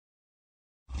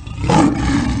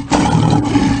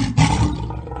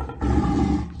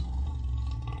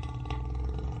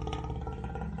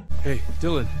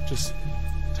Dylan, just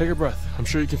take a breath. I'm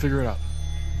sure you can figure it out.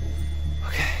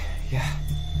 Okay, yeah.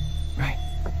 Right.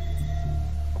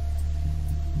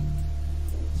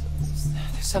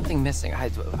 There's something missing.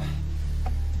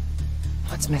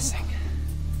 What's missing?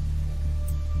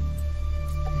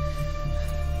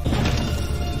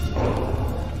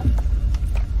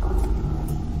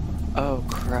 Oh,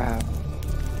 crap.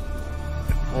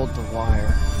 I pulled the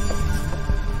wire.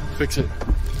 Fix it.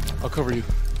 I'll cover you.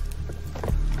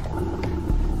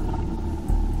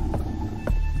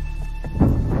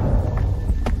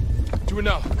 Do it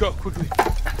now. Go, quickly.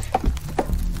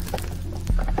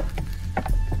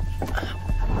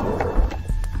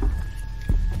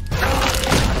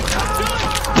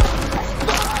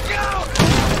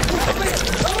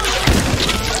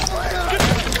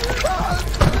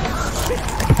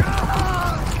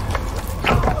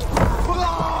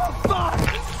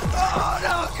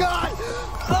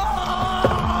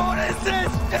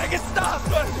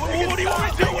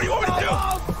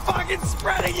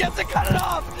 Spreading, you have to cut it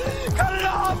off! Cut it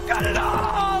off! Cut it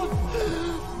off!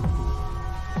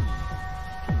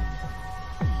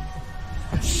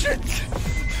 Shit!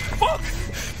 Fuck!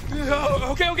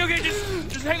 Okay,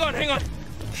 just hang on.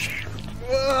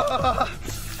 Fuck.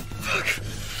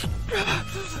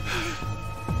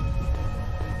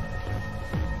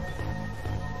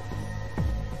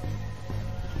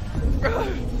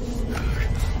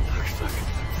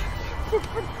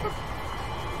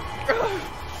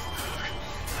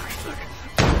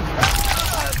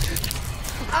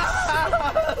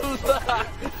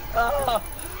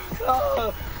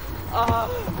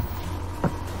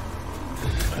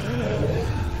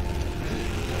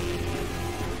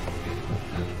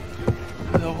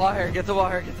 Get the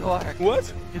wire.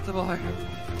 What? Get the wire.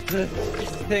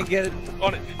 Can't get it.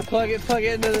 On it. Plug it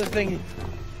into the thingy.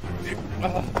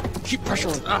 Keep pressure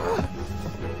on.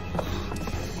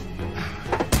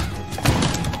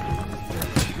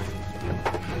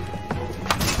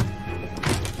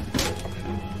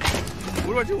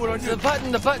 What do I do?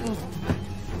 The button.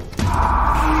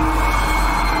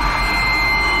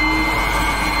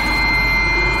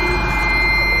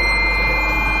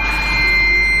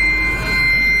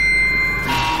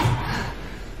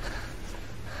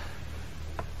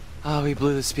 Oh, we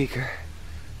blew the speaker.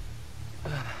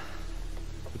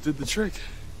 It did the trick.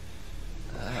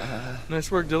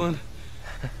 Nice work, Dylan.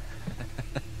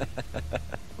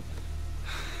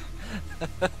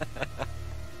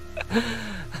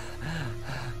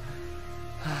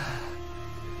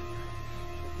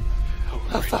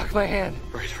 Oh, fuck, my hand.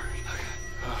 Right. Okay.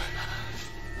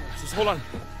 Just hold on.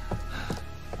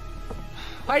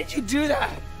 Why did you do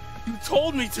that? You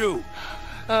told me to.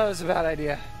 Oh, it was a bad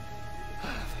idea.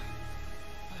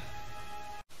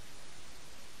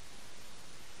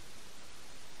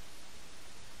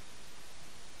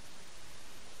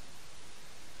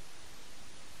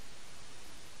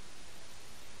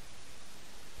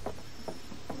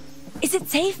 Is it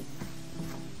safe?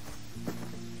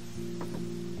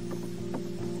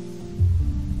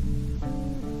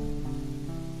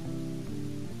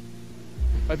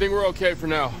 I think we're okay for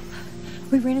now.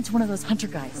 We ran into one of those hunter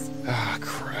guys. Ah,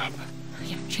 crap.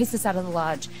 Yeah, chased us out of the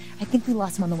lodge. I think we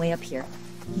lost him on the way up here.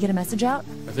 You get a message out?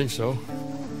 I think so.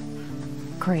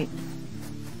 Great.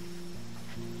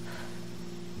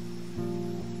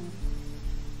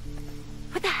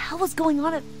 What the hell was going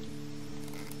on at...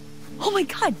 Oh my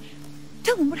god!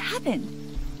 Dylan, what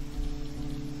happened?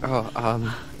 Oh,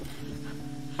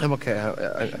 I'm okay.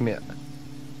 I mean,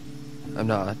 I'm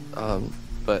not,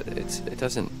 but it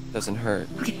doesn't hurt.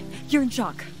 Okay, you're in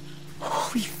shock.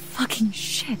 Holy fucking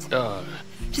shit.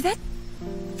 Did that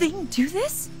thing do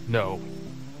this? No.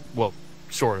 Well,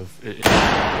 sort of.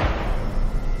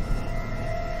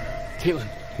 Caitlin,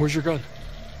 where's your gun?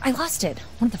 I lost it.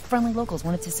 One of the friendly locals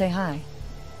wanted to say hi.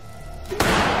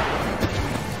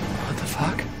 What the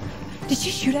fuck? Did she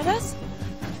shoot at us?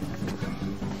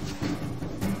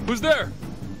 Who's there?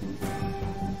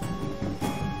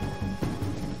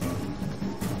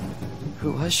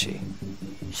 Who was she?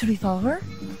 Should we follow her?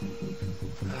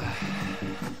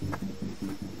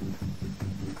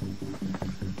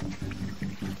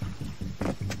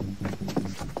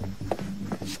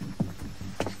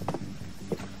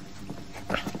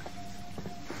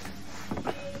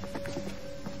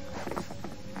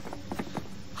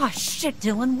 Oh shit,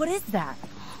 Dylan, what is that?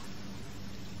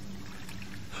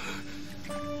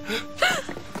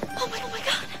 Oh my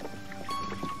god.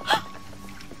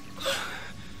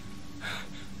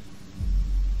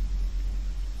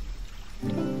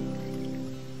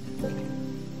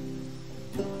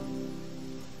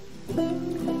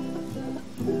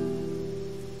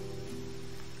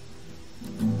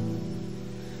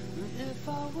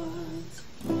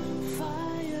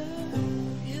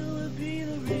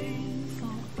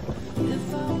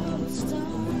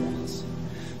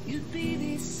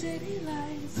 city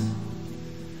lights.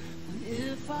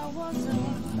 If I was a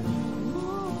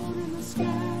moon in the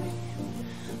sky,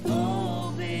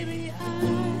 oh baby, I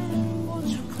want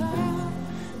your cloud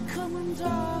come and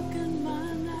darken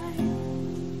my night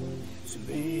to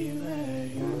be where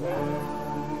you are.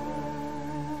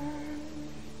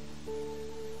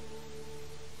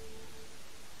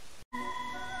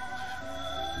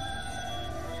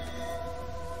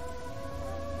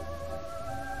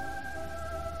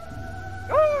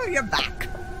 Oh, you're back.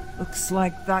 Looks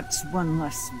like that's one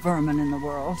less vermin in the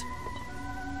world.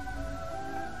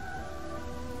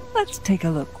 Let's take a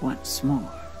look once more.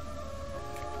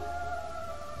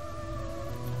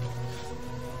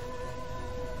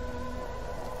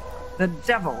 The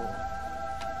devil.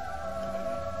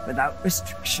 Without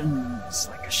restrictions,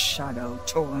 like a shadow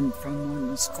torn from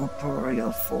one's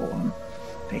corporeal form.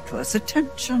 Pay close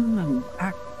attention and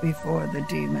act before the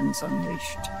demons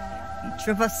unleashed. Each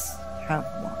of us have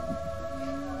one.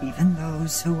 Even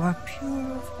those who are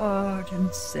pure of heart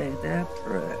and say their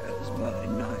prayers by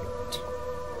night.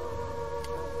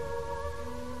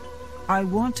 I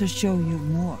want to show you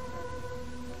more.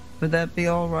 Would that be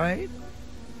all right?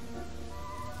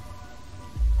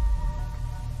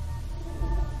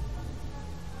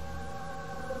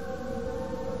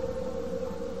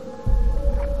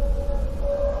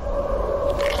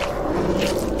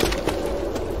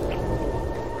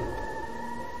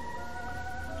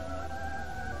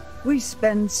 We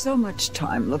spend so much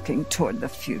time looking toward the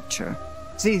future.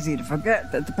 It's easy to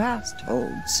forget that the past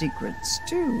holds secrets,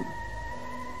 too.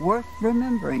 Worth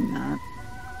remembering that.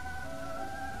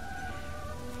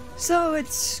 So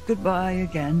it's goodbye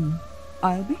again.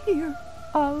 I'll be here.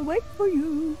 I'll wait for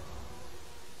you.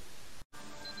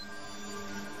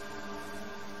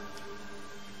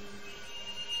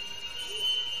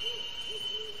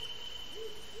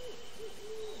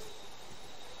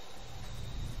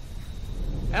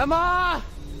 Emma!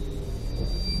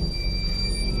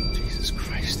 Jesus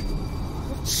Christ.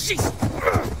 Jesus!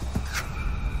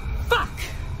 Fuck!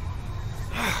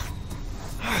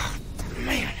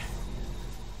 Man.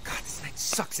 God, this night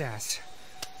sucks ass.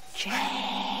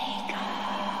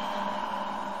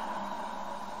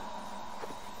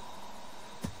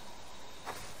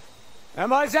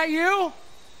 Emma, is that you?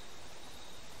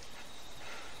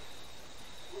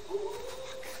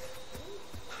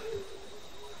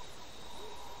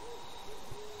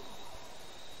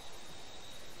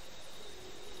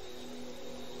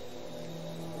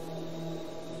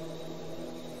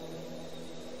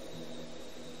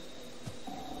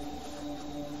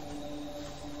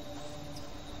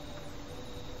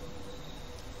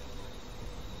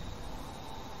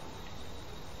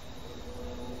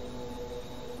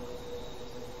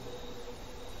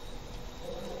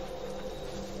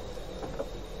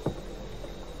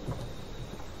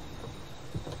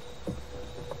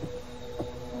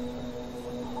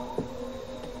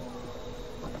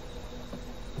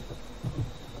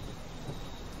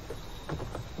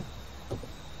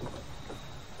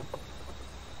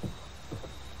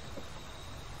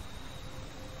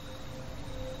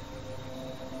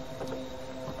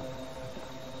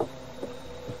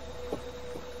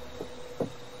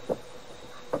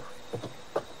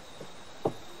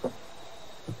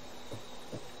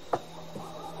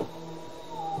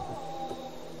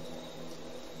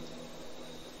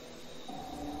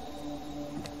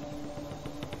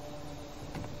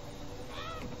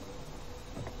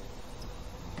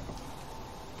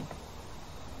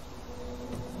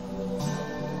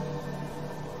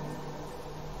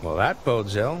 Well, that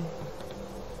bodes ill.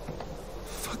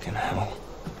 Fucking hell.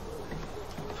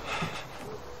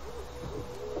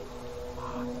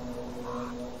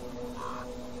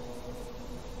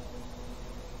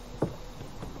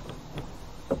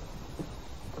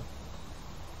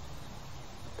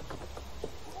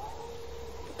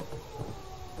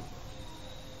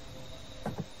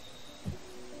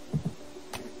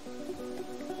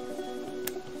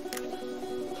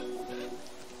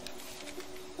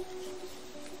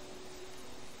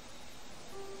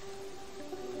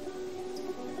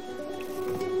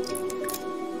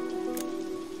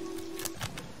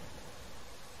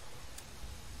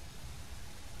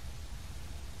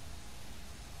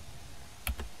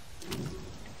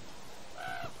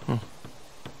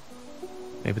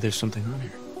 Maybe there's something on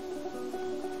here.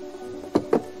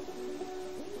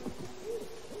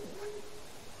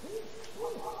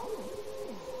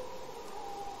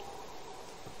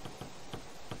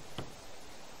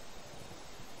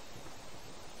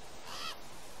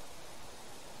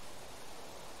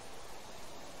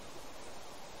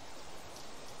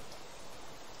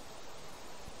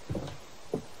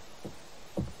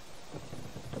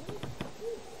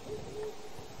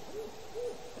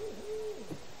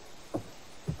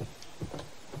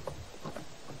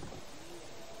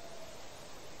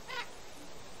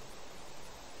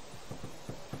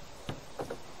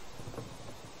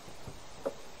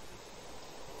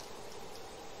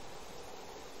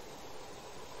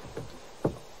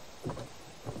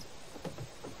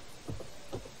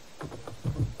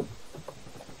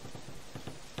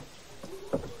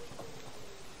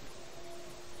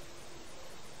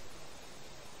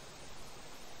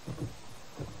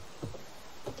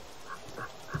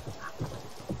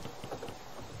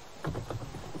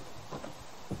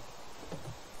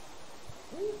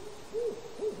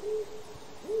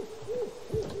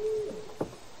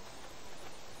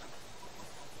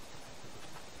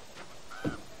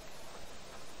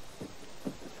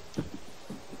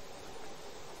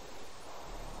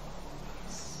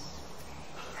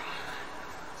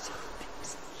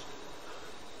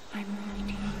 I'm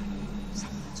ready.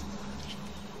 Someone's watching.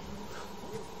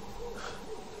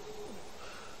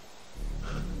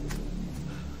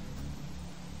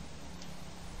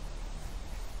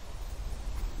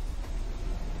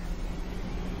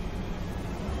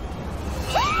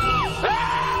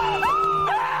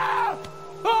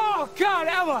 Oh, God,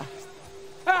 Emma!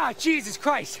 Ah, Jesus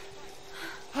Christ!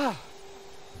 Ah.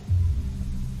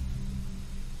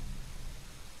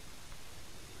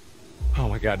 Oh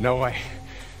my God, no way.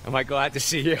 Am I glad to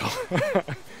see you?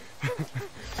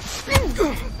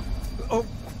 Oh,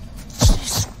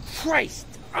 Jesus Christ!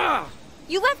 Ah.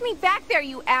 You left me back there,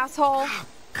 you asshole! Oh,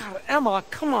 God, Emma,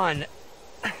 come on.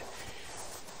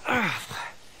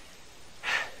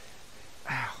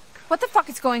 What the fuck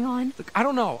is going on? Look, I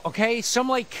don't know, okay? Some,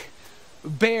 like,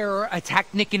 bear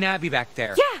attacked Nick and Abby back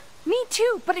there. Yeah, me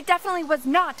too, but it definitely was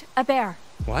not a bear.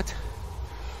 What?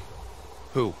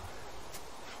 Who?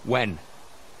 When?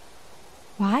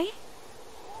 Why?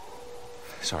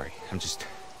 Sorry, I'm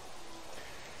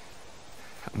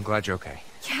glad you're okay.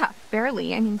 Yeah,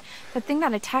 barely. I mean, the thing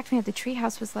that attacked me at the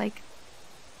treehouse was like...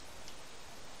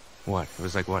 What? It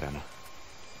was like what, Emma?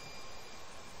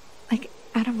 like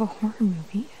out of a horror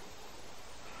movie.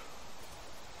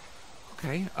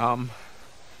 Okay,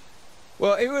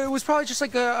 well, it was probably just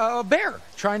like a bear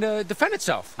trying to defend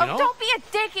itself, you know? Don't be a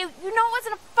dick. You know it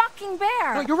wasn't a fucking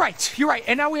bear. No, you're right.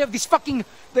 And now we have these fucking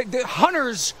the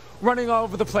hunters running all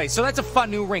over the place, so that's a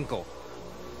fun new wrinkle.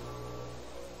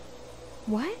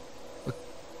 What? Look,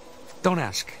 don't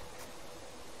ask.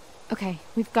 Okay,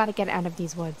 we've got to get out of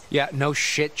these woods. Yeah, no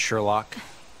shit, Sherlock.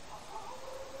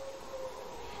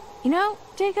 You know,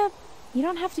 Jacob, you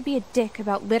don't have to be a dick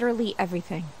about literally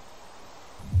everything.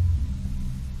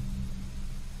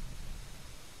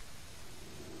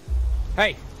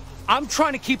 Hey, I'm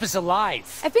trying to keep us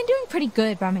alive. I've been doing pretty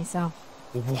good by myself.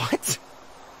 What?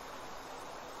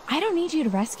 I don't need you to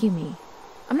rescue me.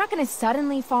 I'm not gonna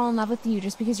suddenly fall in love with you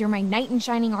just because you're my knight in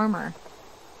shining armor.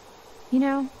 You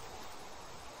know,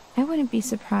 I wouldn't be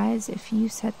surprised if you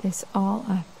set this all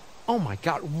up. Oh my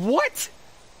God, what?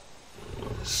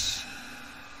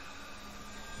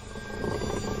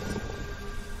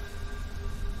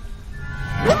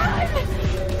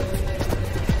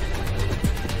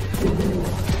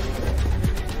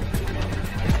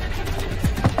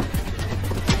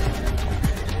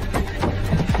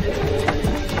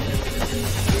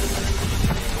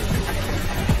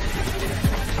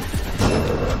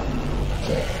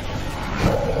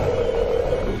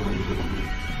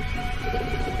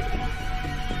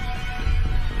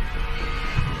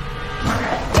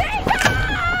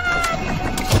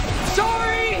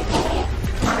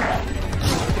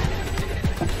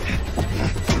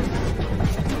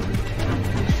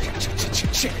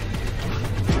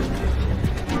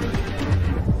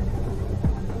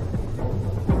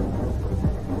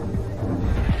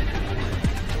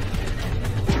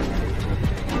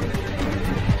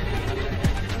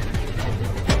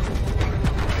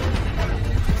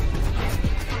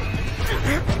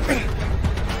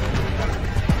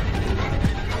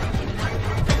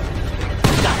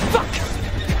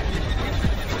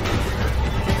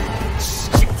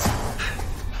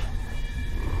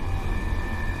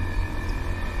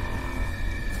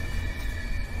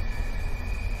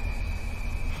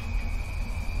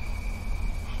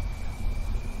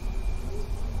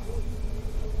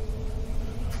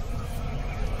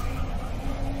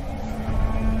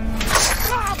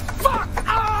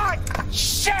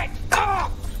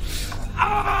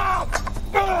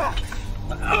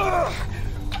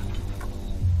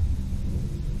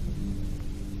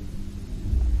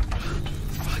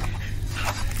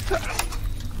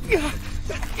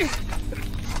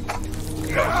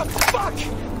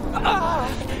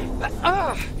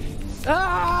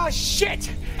 Shit!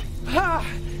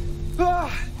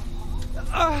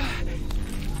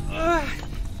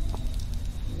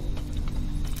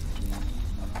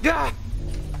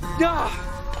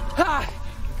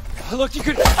 Look, you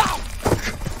could... Ow!